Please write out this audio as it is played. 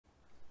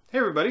Hey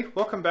everybody,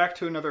 welcome back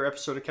to another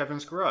episode of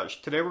Kevin's Garage.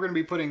 Today we're going to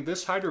be putting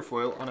this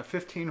hydrofoil on a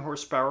 15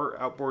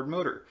 horsepower outboard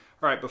motor.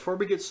 Alright, before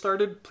we get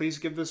started, please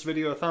give this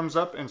video a thumbs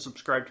up and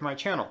subscribe to my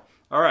channel.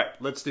 Alright,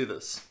 let's do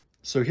this.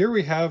 So here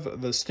we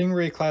have the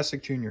Stingray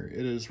Classic Jr.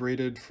 It is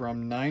rated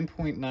from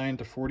 9.9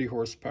 to 40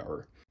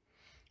 horsepower.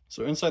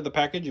 So inside the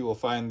package you will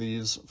find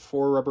these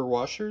 4 rubber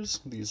washers,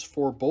 these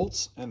 4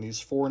 bolts, and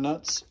these 4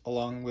 nuts,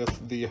 along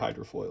with the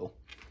hydrofoil.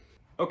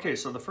 Okay,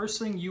 so the first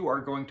thing you are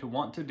going to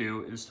want to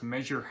do is to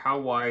measure how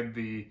wide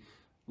the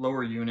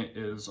lower unit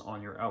is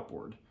on your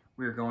outboard.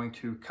 We are going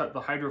to cut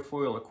the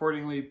hydrofoil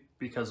accordingly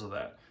because of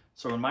that.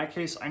 So in my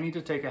case, I need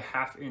to take a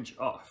 1/2 inch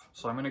off.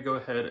 So I'm going to go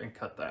ahead and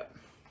cut that.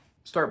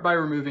 Start by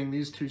removing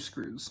these 2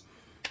 screws.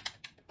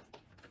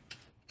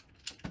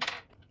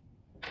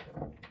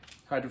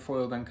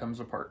 Hydrofoil then comes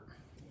apart.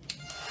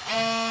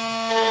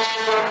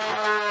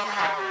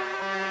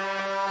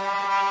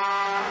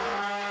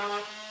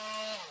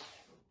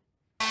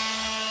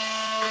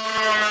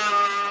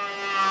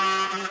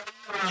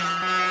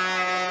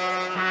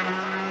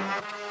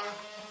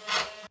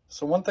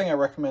 So one thing I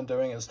recommend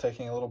doing is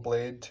taking a little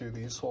blade to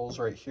these holes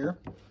right here.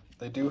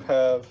 They do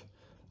have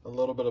a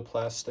little bit of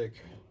plastic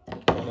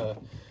kind of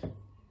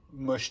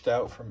mushed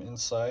out from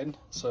inside.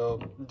 So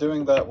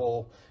doing that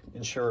will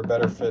ensure a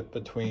better fit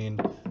between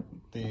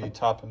the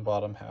top and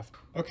bottom half.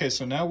 Okay,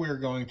 so now we're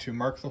going to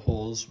mark the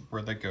holes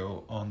where they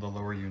go on the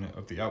lower unit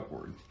of the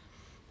outboard.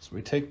 So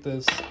we take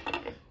this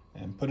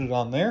and put it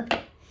on there.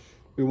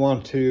 We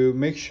want to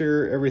make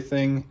sure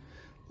everything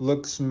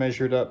looks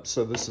measured up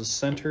so this is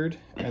centered,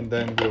 and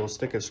then we'll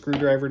stick a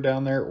screwdriver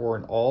down there or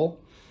an awl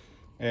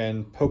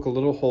and poke a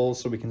little hole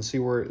so we can see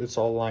where it's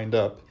all lined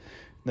up.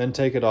 Then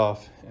take it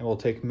off and we'll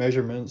take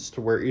measurements to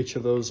where each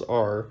of those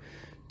are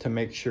to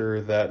make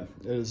sure that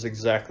it is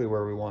exactly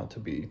where we want it to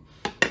be.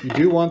 You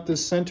do want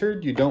this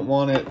centered, you don't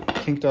want it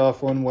kinked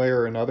off one way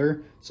or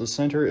another, so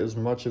center as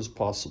much as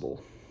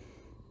possible.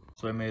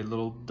 So I made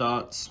little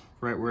dots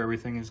right where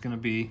everything is going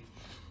to be.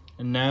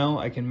 And now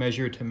I can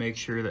measure to make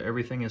sure that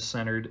everything is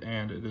centered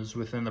and it is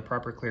within the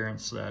proper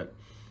clearance that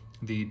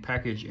the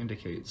package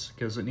indicates,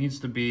 because it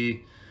needs to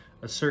be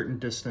a certain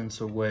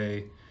distance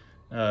away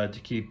to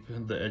keep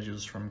the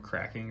edges from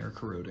cracking or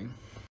corroding.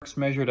 It's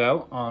measured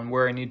out on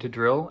where I need to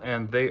drill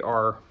and they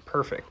are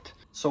perfect.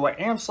 So I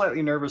am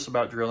slightly nervous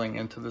about drilling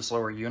into this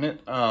lower unit.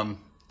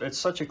 It's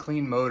such a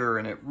clean motor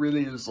and it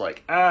really is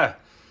like,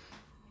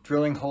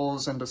 drilling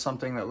holes into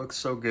something that looks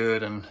so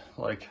good and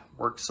like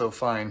works so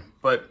fine.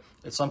 But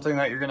it's something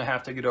that you're going to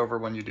have to get over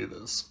when you do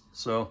this.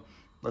 So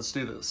let's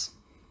do this.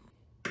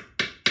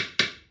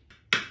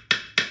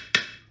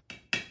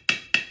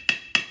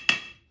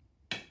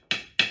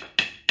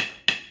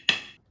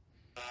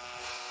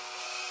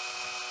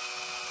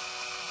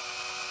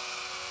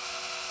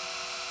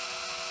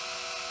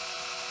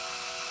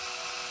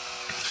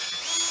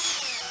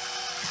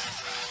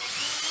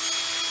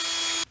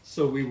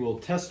 So we will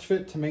test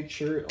fit to make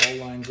sure it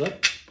all lines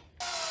up.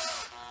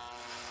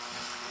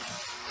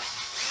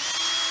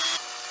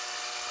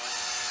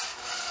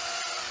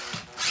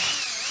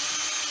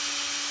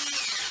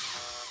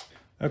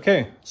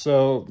 Okay,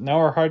 so now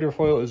our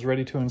hydrofoil is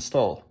ready to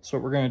install. So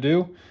what we're going to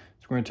do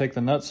is we're going to take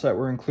the nuts that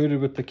were included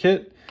with the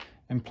kit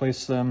and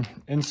place them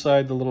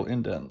inside the little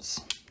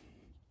indents.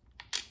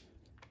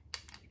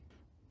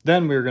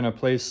 Then we're going to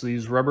place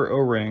these rubber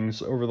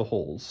O-rings over the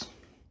holes.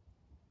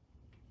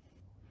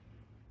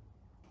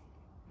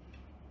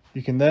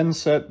 You can then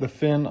set the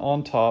fin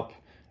on top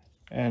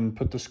and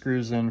put the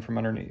screws in from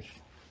underneath.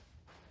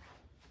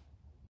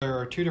 There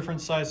are 2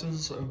 different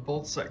sizes of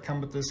bolts that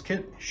come with this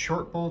kit,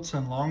 short bolts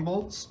and long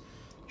bolts.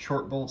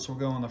 Short bolts will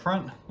go in the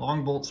front,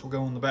 long bolts will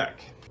go in the back.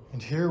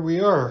 And here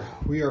we are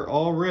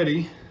all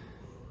ready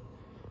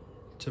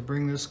to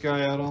bring this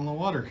guy out on the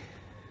water.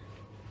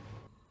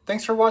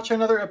 Thanks for watching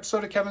another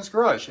episode of Kevin's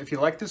Garage. If you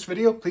like this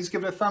video, please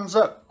give it a thumbs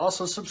up.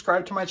 Also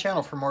subscribe to my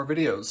channel for more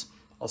videos.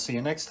 I'll see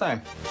you next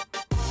time.